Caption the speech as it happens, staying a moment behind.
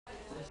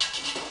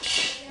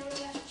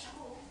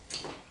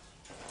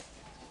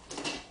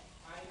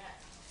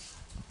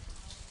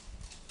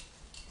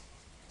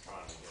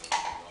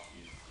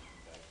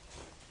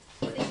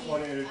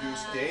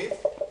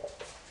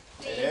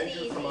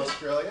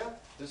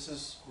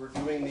We're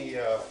doing the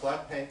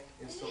flat pack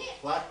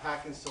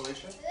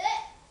installation.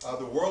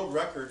 The world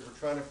record, we're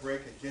trying to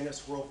break a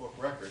Guinness World Book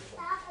record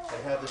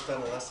and have this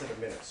done in less than a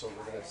minute, so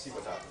we're going to see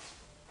what happens.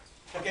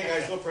 Okay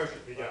guys, no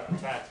pressure. Yeah,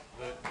 Pat,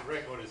 the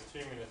record is 2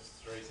 minutes,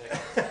 3 seconds.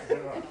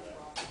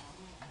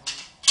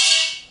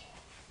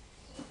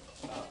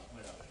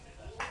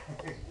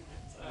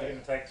 It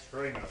even takes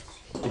 3 minutes.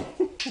 So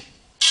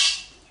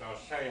I'll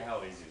show you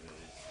how easy it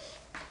is.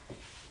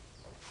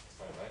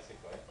 So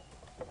basically,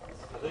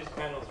 these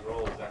panels are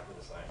all exactly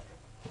the same.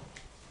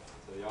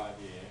 So the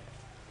idea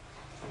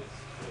is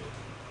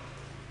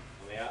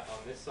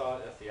on this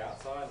side, at the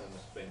outside, and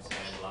it's been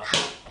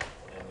sandblasted,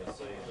 and you'll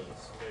see that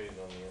it's smooth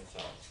on the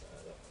inside. So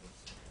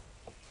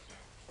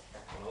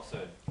and also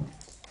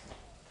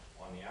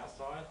on the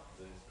outside,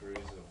 these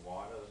grooves are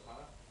wider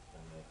apart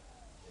than the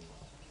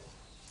inside.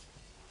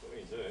 So what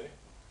you do,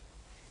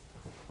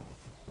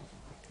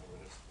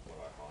 what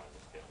I find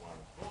is get one.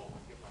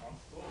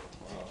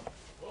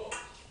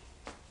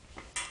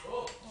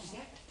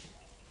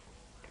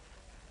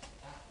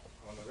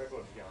 On the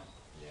record again.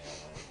 Yeah.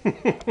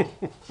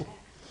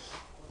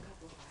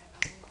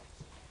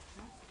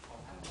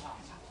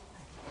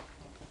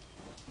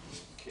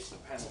 Keep the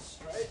panel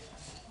straight.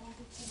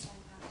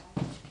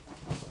 And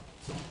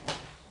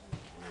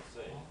you'll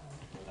see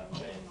that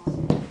bends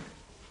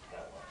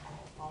that way.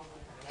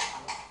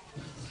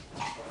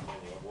 When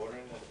you got water in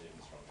it,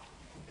 it's stronger.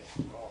 Okay.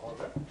 I'll hold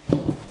that.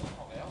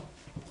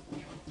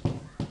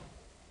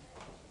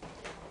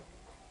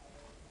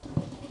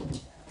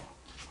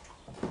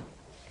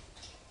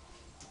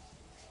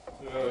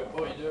 So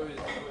what you do is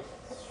put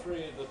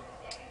 3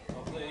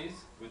 of these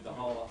with the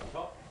hole at the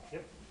top.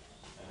 Yep.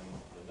 And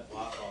the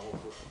last one we'll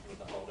put with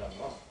the hole down the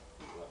bottom.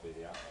 So that'll be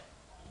the outlet.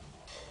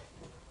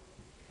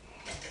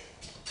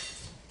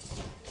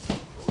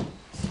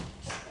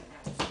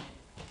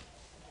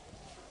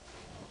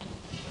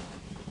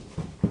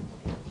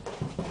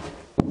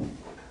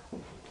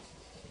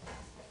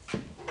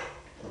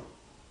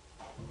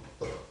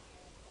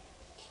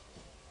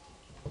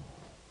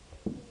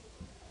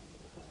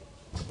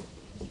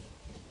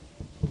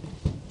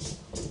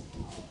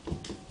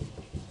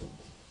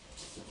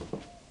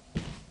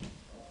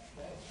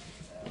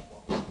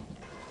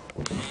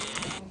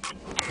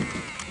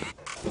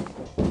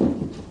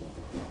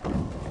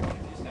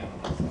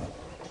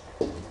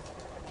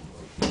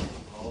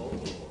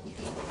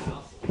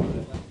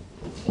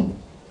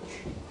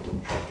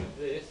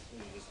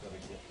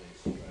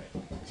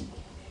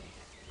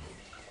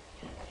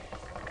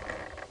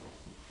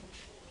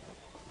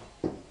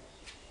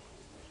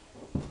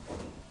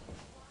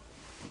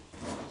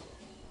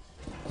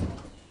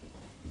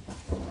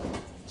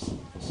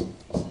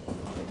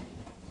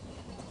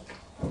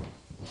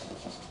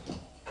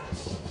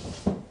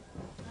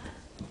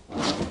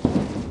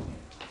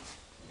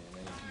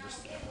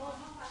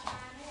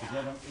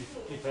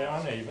 If they're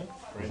uneven,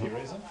 for any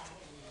reason,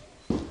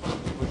 push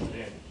it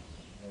in.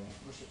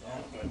 Push it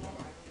down.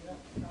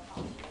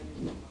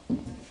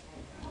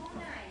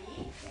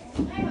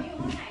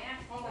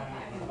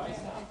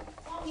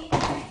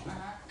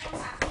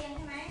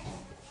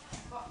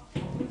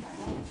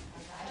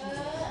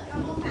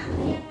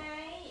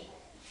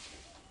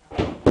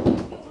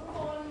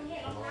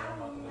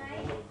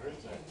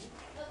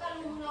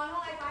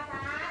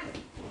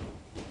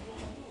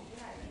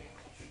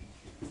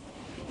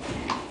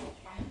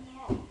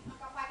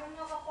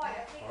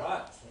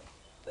 Alright,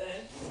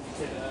 then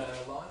get a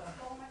liner.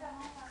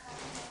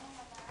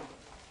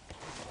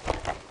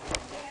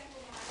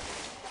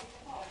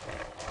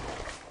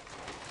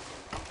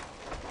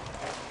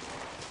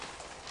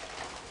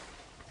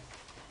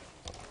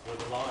 With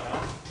the liner,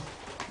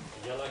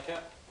 the yellow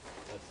cap,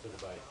 that's for the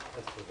base,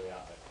 that's for the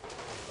outlet.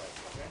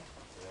 Okay?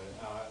 So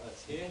our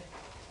outlet's here.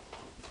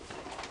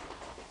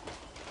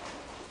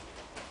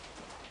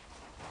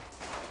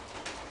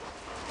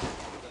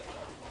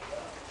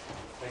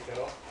 Take that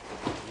off.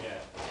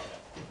 Yeah.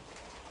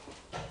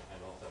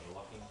 And also the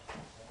locking.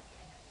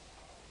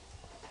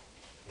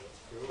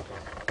 Screw it.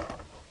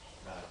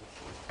 No,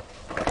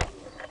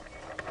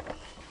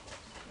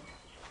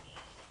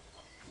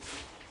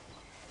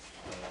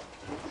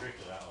 the trick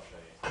to that I'll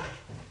show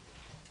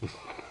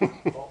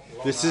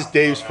you. This is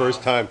Dave's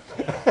first time.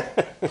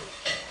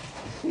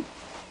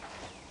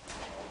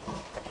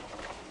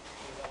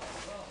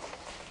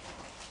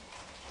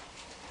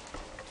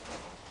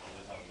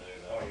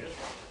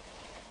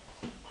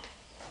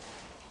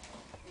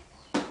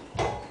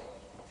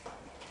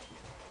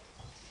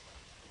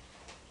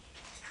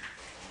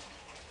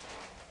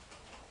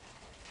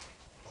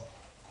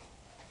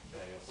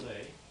 See,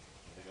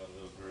 they've got a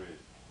little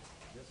groove.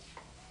 Just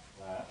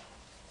that.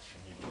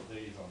 And you put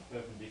these on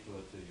perpendicular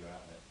to your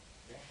outlet.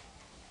 Okay?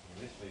 You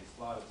literally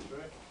slide it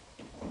through.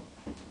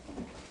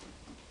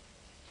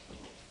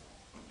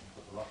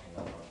 Put the locking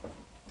lever on.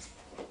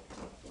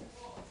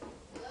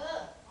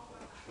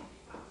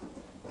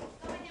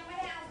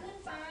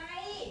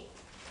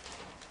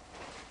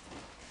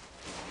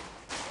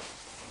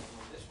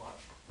 This one.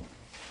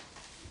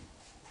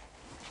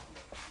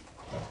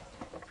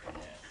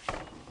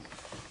 Yeah.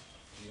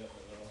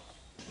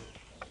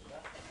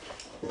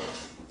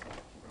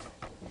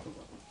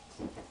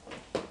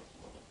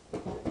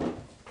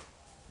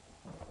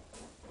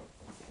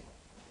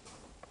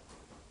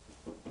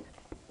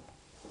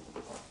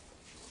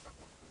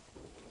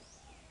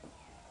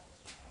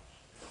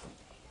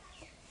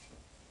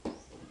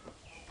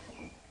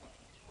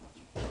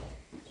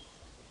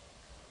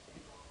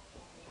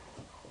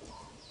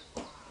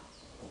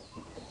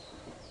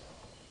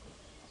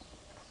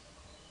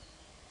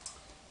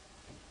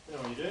 Then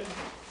all you do,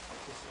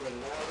 just spread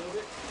it out a little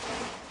bit.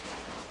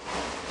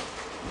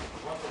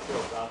 Once it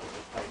fills up, it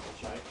just takes the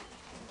shape.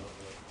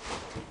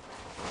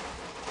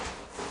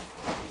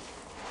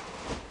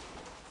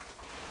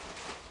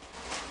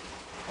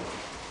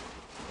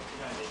 You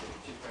don't need to be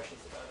too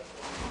precious about it.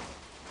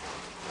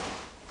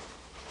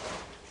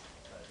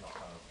 So it's not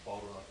kind of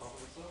folded on top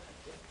of itself.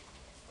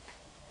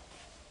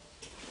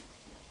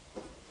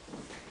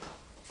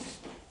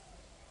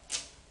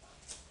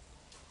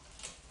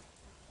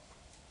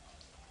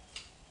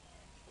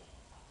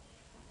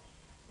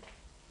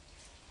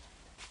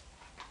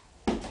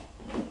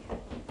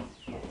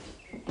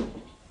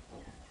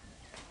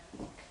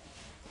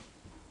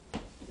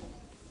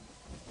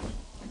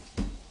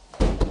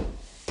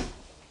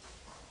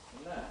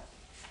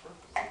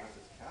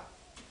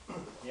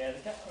 Yeah, the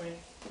cap, I mean,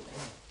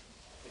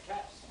 the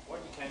caps,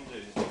 what you can do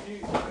is if you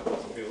have it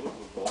filled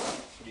with water,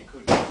 you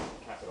could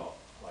cap it off.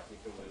 Like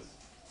if it was,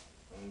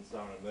 in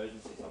some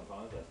emergency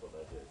sometimes, that's what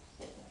they do.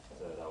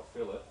 So they'll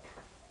fill it,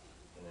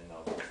 and then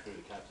they'll screw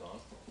the caps on.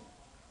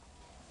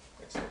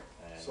 Excellent.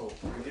 And So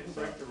we didn't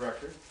break the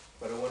record,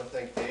 but I want to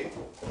thank Dave,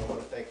 and I want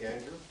to thank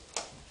Andrew.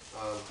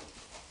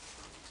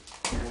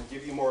 We'll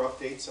give you more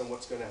updates on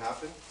what's going to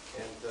happen,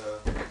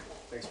 and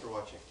thanks for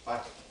watching.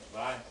 Bye.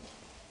 Bye.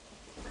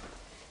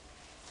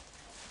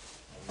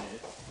 And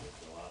this is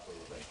the last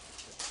little thing.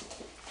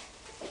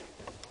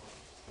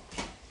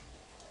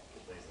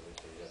 These are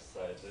literally just,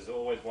 so there's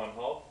always one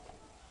hole,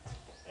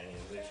 and you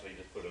literally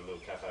just put a little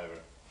cap over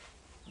it.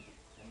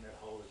 And that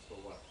hole is for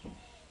what?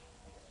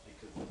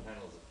 Because the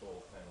panels are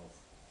four panels,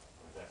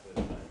 exactly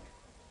the same.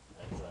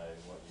 And so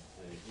what you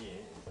do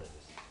here is they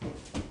just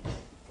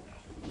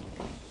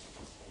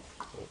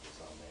put this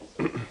on there so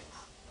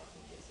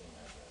nothing gets in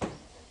there.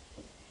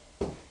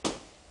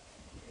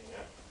 There you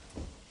go.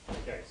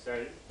 Okay, so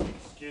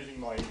excusing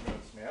my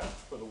ignorance now,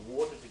 for the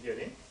water to get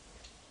in,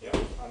 Yep.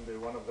 under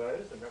one of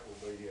those, and that will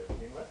be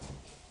the inlet.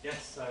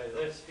 Yes, so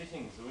those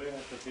fittings, where are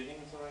the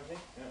fittings or anything?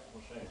 Yeah,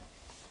 we'll show you.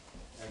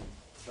 And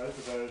both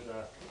of those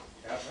are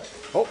outlets.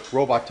 Oh,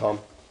 robot Tom.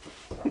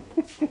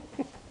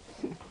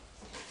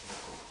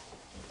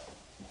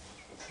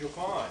 You'll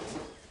find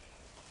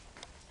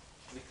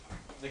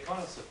they're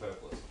kind of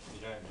superfluous.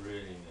 You don't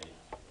really need,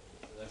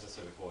 as I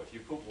said before, if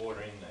you put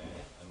water in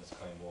there and it's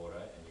clean water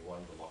and you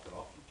wanted to lock it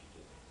off, you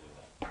could do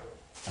that.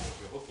 If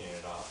you're hooking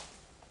it up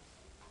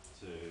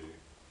to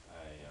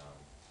a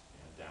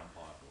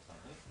downpipe or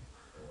something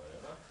or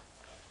whatever,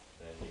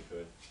 then you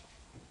could.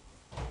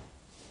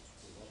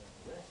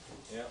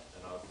 Yeah,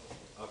 and I'm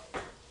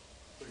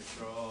pretty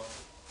sure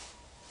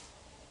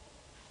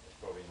it's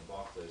probably in the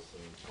box. There's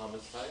some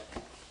plumber's tape.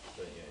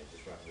 So yeah, you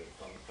just wrap a bit of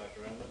plumber's tape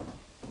around it.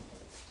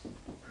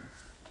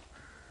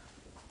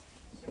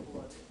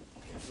 Simple idea.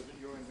 Was it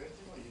your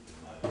invention or you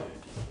didn't know?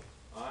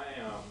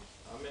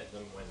 I met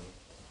them when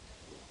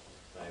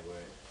they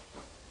were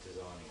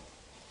designing it.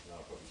 They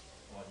were probably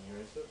 1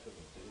 year into it, took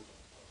them 2.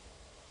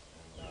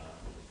 And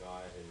the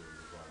guy who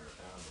was one of the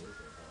founders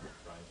and kind of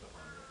brains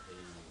behind it,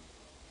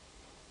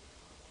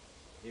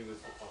 he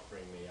was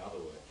offering me other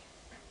work.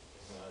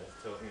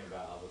 Talking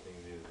about other things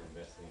he was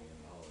investing in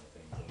and all the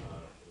things, and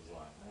I was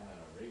like, no,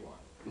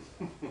 rewind.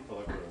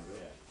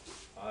 Yeah,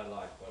 I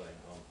like what I'm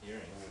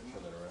hearing.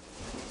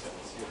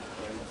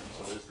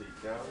 So there's the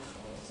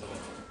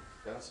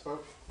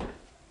downspout,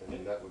 and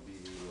then that would be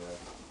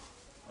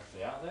That's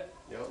the outlet.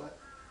 the outlet.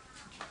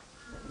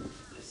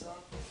 This on.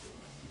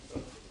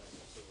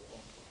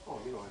 Oh,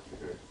 you don't have to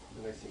do it.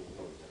 The nice thing to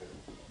do is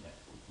Yeah.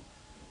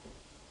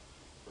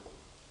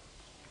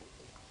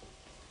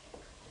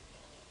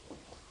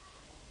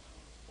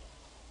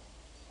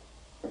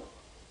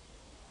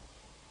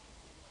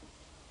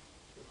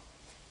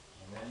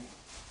 And then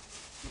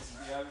this is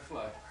the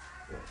overflow.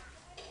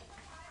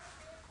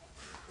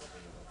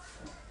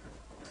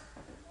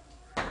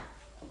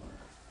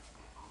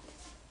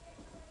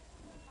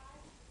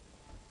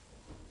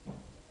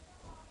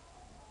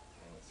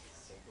 And it's as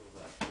simple as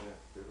that. yeah,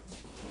 beautiful.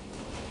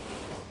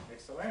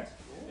 Excellent.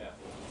 Yeah.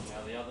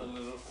 Now the other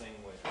little thing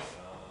which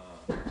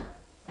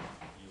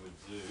you would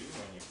do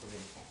when you put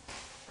in,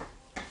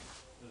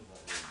 where's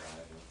that little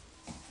diagram?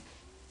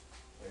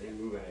 I didn't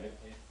move ahead.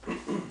 Here.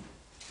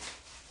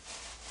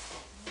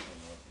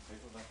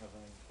 People don't have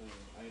an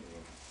including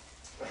alien.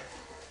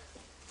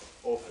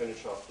 Oh,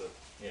 finish off the.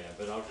 Yeah,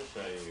 but I'll just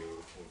show you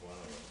with one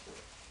of them.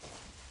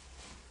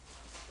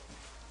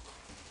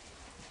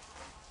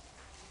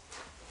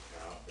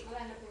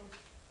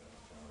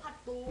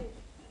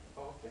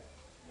 Oh, okay.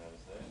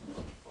 Notice that.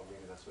 Oh,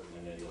 maybe that's what And we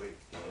then need to wait.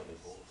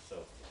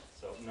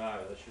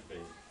 no, that should be,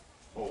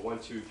 Oh, 1,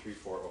 2, 3,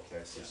 4. Okay,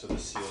 I see. So the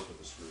seals with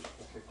the screws.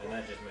 Okay. and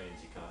that just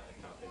means you can't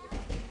people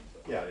can't get in. So.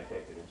 Yeah, they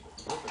can't get into it.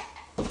 Perfect.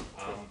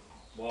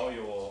 While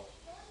you're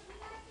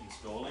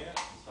installing it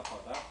and stuff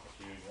like that,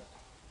 if you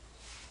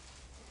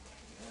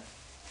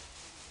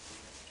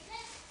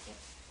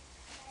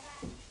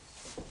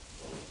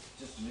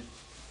just lift,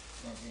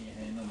 not get your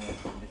hand on it,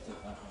 lift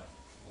it that way.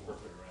 Work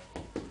it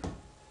around.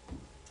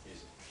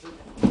 Use it.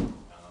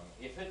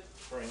 If it,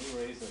 for any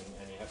reason,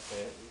 and you have to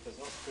if it's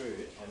not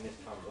screwed and this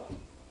comes up,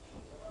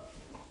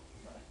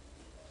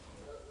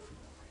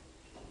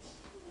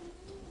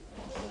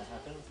 When that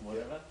happens,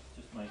 whatever,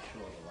 just make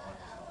sure the line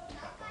is not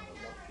trapped under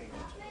the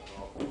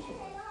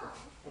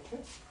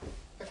Okay,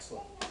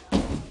 excellent.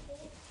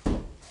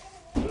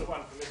 Good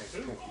one for me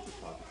too.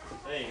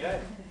 there you go.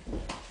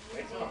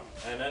 Excellent.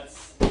 And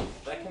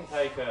that can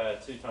take a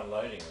 2-ton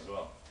loading as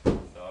well. So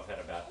I've had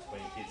about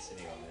 20 kids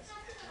sitting on this.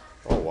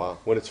 Oh wow,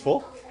 when it's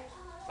full?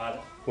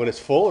 Pardon? When it's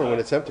full or when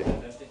it's empty?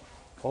 Empty.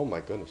 Oh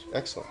my goodness,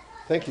 excellent.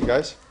 Thank you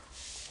guys.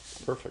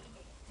 Perfect.